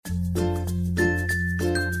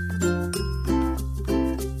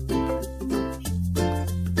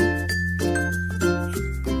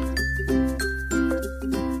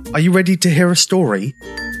Are you ready to hear a story?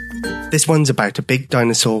 This one's about a big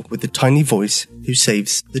dinosaur with a tiny voice who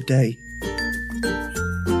saves the day.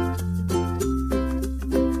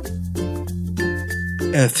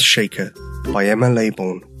 Earthshaker by Emma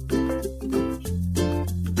Laybourne.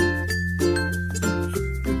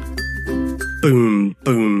 Boom,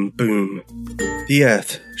 boom, boom. The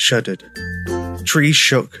earth shuddered. Trees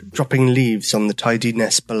shook, dropping leaves on the tidy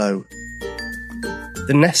nest below.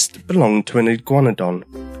 The nest belonged to an iguanodon.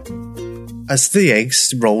 As the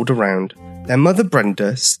eggs rolled around, their mother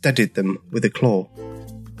Brenda steadied them with a claw.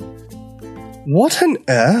 What on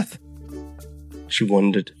earth? She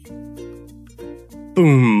wondered.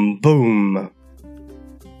 Boom, boom.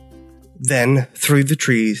 Then, through the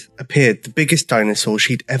trees, appeared the biggest dinosaur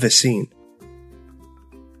she'd ever seen.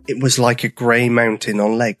 It was like a grey mountain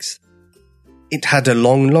on legs. It had a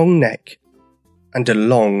long, long neck and a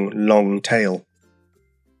long, long tail.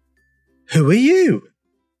 Who are you?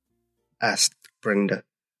 Asked Brenda.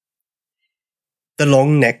 The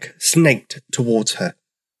long neck snaked towards her.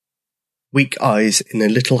 Weak eyes in a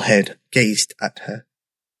little head gazed at her.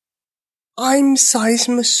 I'm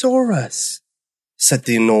Seismosaurus, said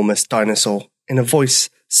the enormous dinosaur in a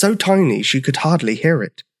voice so tiny she could hardly hear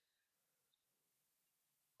it.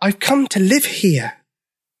 I've come to live here.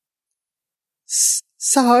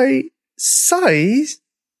 Size?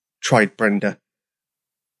 Tried Brenda.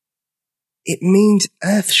 It means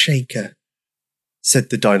Earthshaker, said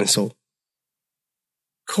the dinosaur.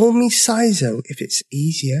 Call me Sizo if it's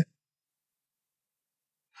easier.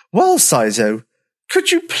 Well, Sizo,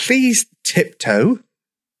 could you please tiptoe?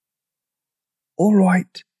 All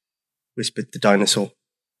right, whispered the dinosaur.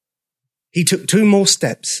 He took 2 more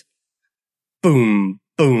steps. Boom,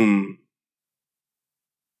 boom.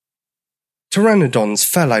 Pteranodons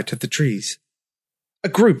fell out of the trees. A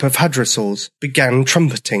group of hadrosaurs began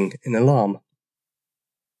trumpeting in alarm.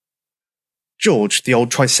 George, the old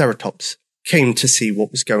Triceratops, came to see what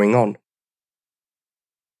was going on.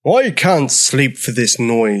 I can't sleep for this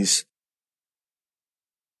noise,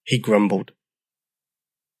 he grumbled.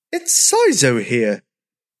 It's Sizo here,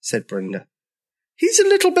 said Brenda. He's a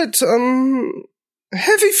little bit,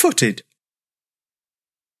 heavy-footed.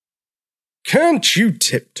 Can't you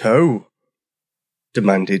tiptoe?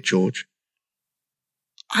 Demanded George.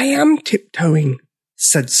 I am tiptoeing,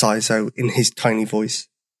 said Sizo in his tiny voice.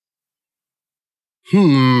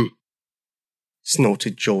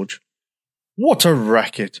 Snorted George. What a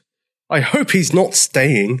racket! I hope he's not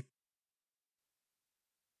staying.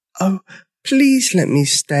 Oh, please let me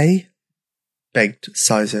stay, begged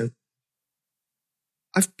Sizo.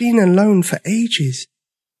 I've been alone for ages.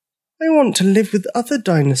 I want to live with other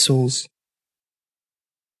dinosaurs.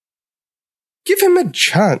 Give him a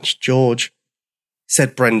chance, George,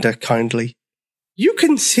 said Brenda kindly. You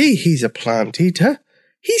can see he's a plant eater.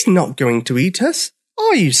 He's not going to eat us,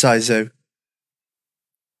 are you, Sizo?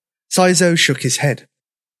 Sizo shook his head.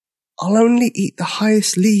 I'll only eat the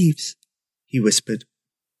highest leaves, he whispered.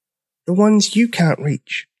 The ones you can't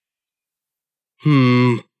reach.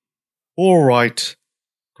 All right,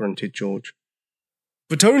 grunted George.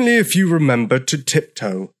 But only if you remember to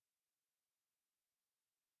tiptoe.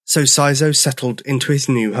 So Sizo settled into his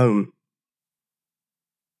new home.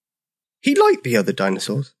 He liked the other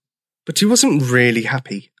dinosaurs, but he wasn't really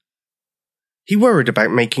happy. He worried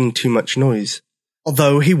about making too much noise.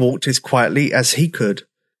 Although he walked as quietly as he could,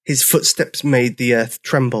 his footsteps made the earth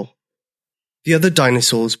tremble. The other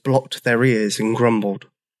dinosaurs blocked their ears and grumbled.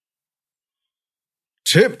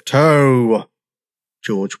 Tiptoe!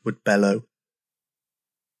 George would bellow.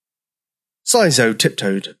 Sizo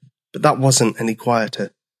tiptoed, but that wasn't any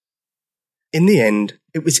quieter. In the end,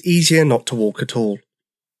 it was easier not to walk at all.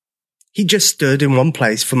 He just stood in one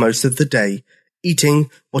place for most of the day,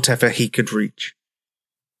 eating whatever he could reach.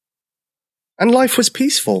 And life was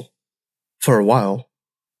peaceful, for a while.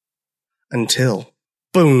 Until,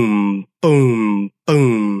 boom, boom,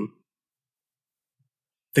 boom.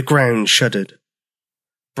 The ground shuddered.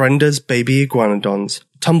 Brenda's baby iguanodons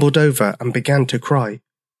tumbled over and began to cry.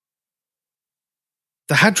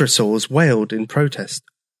 The hadrosaurs wailed in protest.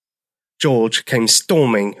 George came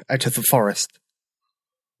storming out of the forest.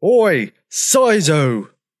 Oi, Sizo!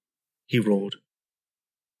 He roared.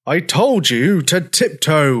 I told you to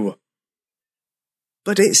tiptoe!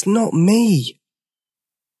 But it's not me,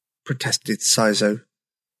 protested Sizo.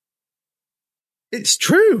 It's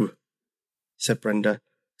true, said Brenda.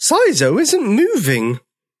 Sizo isn't moving.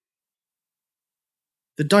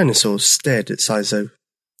 The dinosaurs stared at Sizo.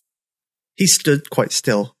 He stood quite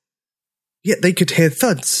still, yet they could hear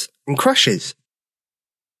thuds and crashes.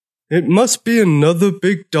 It must be another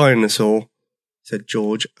big dinosaur, said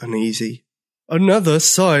George, uneasy. Another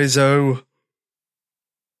Sizo.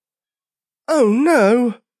 Oh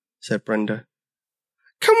no, said Brenda.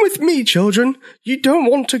 Come with me, children. You don't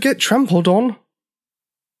want to get trampled on.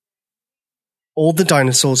 All the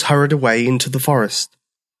dinosaurs hurried away into the forest,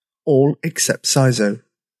 all except Sizo.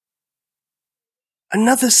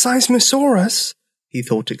 Another Seismosaurus, he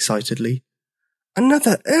thought excitedly.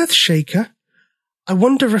 Another Earthshaker. I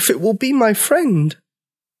wonder if it will be my friend.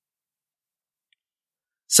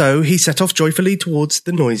 So he set off joyfully towards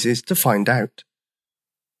the noises to find out.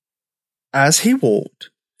 As he walked,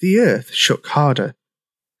 the earth shook harder.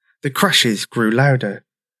 The crashes grew louder.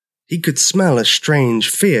 He could smell a strange,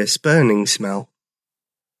 fierce, burning smell.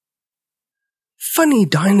 Funny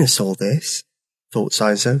dinosaur, this, thought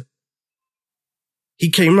Sizo. He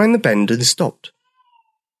came round the bend and stopped.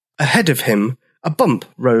 Ahead of him, a bump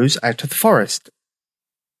rose out of the forest.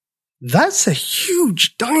 That's a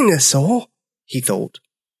huge dinosaur, he thought.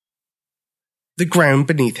 The ground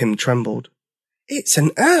beneath him trembled. It's an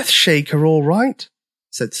Earthshaker, all right,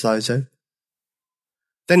 said Sizo.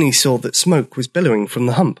 Then he saw that smoke was billowing from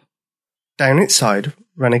the hump. Down its side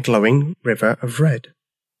ran a glowing river of red.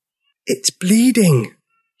 It's bleeding,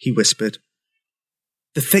 he whispered.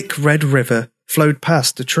 The thick red river flowed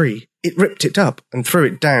past a tree. It ripped it up and threw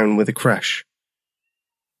it down with a crash.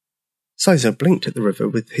 Sizo blinked at the river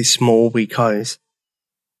with his small, weak eyes.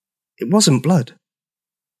 It wasn't blood.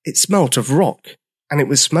 It smelt of rock, and it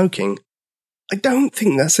was smoking. I don't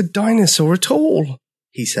think that's a dinosaur at all,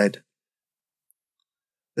 he said.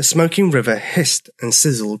 The smoking river hissed and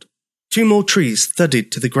sizzled. 2 more trees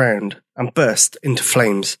thudded to the ground and burst into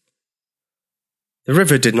flames. The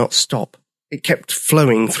river did not stop. It kept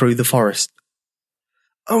flowing through the forest.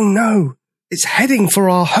 Oh no, it's heading for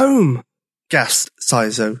our home, gasped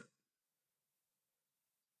Sizo.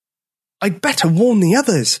 I'd better warn the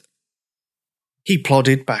others. He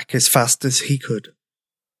plodded back as fast as he could.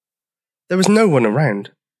 There was no one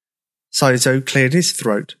around. Sizo cleared his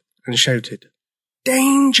throat and shouted,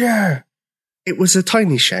 Danger! It was a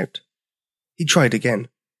tiny shout. He tried again.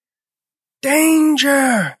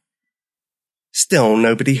 Danger! Still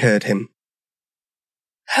nobody heard him.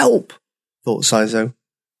 Help, thought Sizo.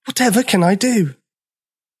 Whatever can I do?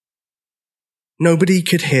 Nobody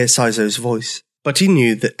could hear Sizo's voice, but he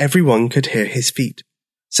knew that everyone could hear his feet,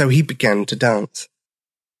 so he began to dance.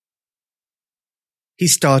 He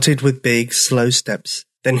started with big, slow steps,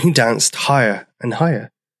 then he danced higher and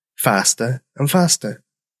higher, faster and faster.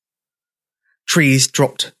 Trees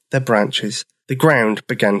dropped their branches, the ground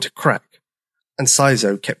began to crack, and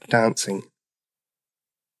Sizo kept dancing.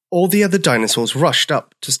 All the other dinosaurs rushed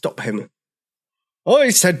up to stop him. I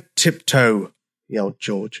said tiptoe, yelled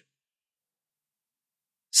George.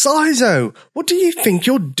 Sizo, what do you think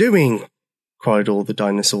you're doing? Cried all the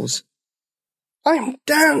dinosaurs. I'm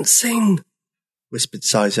dancing, whispered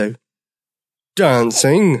Sizo.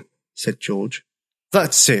 Dancing, said George.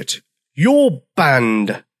 That's it. You're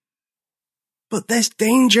banned. But there's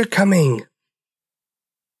danger coming.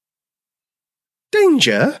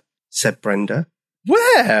 Danger? Said Brenda.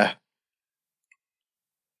 Where?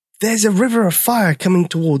 There's a river of fire coming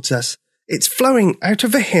towards us. It's flowing out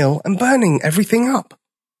of a hill and burning everything up.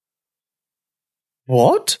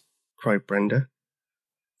 What? Cried Brenda.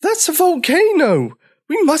 That's a volcano.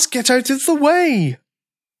 We must get out of the way.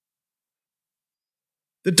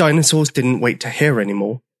 The dinosaurs didn't wait to hear any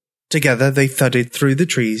more. Together they thudded through the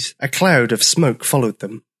trees. A cloud of smoke followed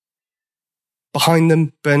them. Behind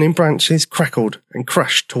them, burning branches crackled and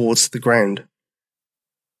crashed towards the ground.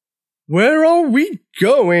 Where are we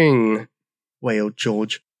going? Wailed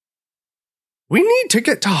George. We need to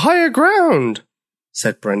get to higher ground,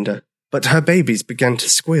 said Brenda, but her babies began to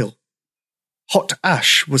squeal. Hot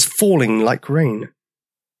ash was falling like rain.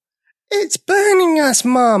 It's burning us,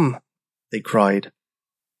 Mum, they cried.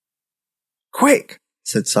 Quick,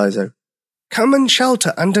 said Sizo. Come and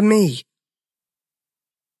shelter under me.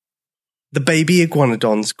 The baby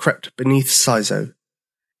iguanodons crept beneath Sizo.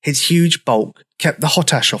 His huge bulk kept the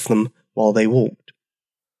hot ash off them while they walked.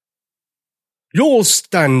 You'll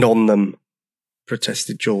stand on them,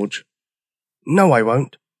 protested George. No, I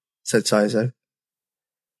won't, said Sizo.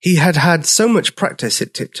 He had had so much practice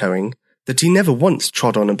at tiptoeing that he never once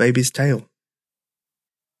trod on a baby's tail.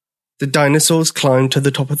 The dinosaurs climbed to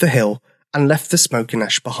the top of the hill and left the smoke and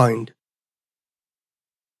ash behind.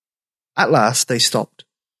 At last they stopped.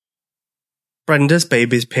 Brenda's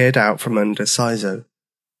babies peered out from under Sizo.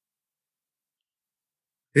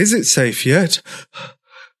 Is it safe yet?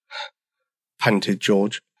 Panted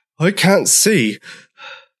George. I can't see.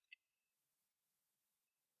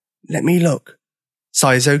 Let me look.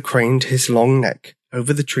 Sizo craned his long neck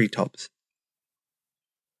over the treetops.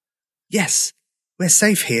 Yes, we're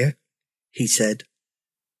safe here, he said.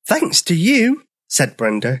 Thanks to you, said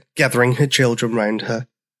Brenda, gathering her children round her.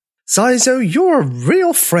 Sizo, you're a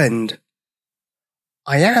real friend.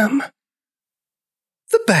 I am.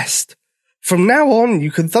 The best. From now on,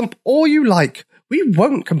 you can thump all you like. We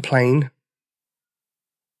won't complain.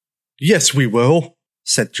 Yes, we will,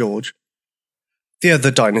 said George. The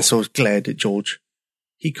other dinosaurs glared at George.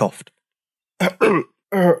 He coughed.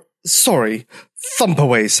 Sorry. Thump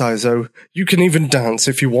away, Sizo. You can even dance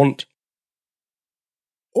if you want.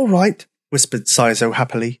 All right, whispered Sizo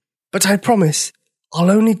happily. But I promise, I'll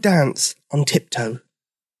only dance on tiptoe.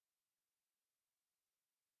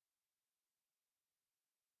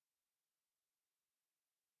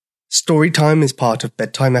 Storytime is part of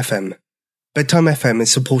Bedtime FM. Bedtime FM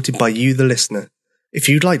is supported by you, the listener. If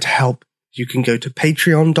you'd like to help, you can go to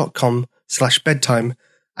patreon.com/bedtime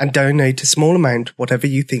and donate a small amount, whatever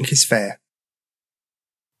you think is fair.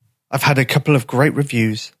 I've had a couple of great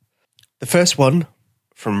reviews. The first one,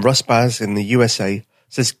 from Russ Baz in the USA,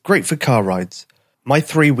 says, great for car rides. My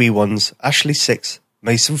 3 wee ones, Ashley 6,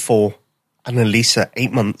 Mason 4, and Elisa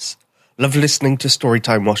 8 months, love listening to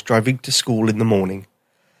Storytime whilst driving to school in the morning.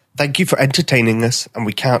 Thank you for entertaining us, and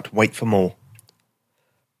we can't wait for more.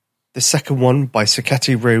 The second one, by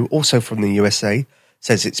Sakati Roo, also from the USA,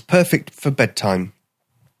 says it's perfect for bedtime.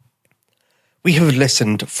 We have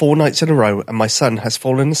listened 4 nights in a row, and my son has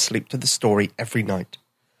fallen asleep to the story every night.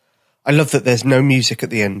 I love that there's no music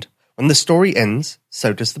at the end. When the story ends,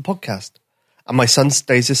 so does the podcast. And my son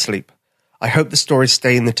stays asleep. I hope the stories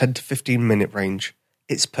stay in the 10 to 15 minute range.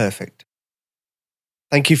 It's perfect.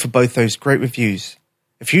 Thank you for both those great reviews.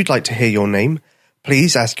 If you'd like to hear your name,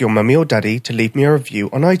 please ask your mummy or daddy to leave me a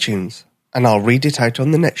review on iTunes, and I'll read it out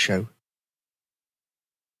on the next show.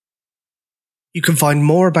 You can find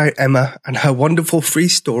more about Emma and her wonderful free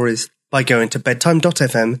stories by going to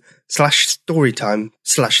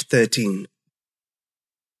bedtime.fm/storytime/13.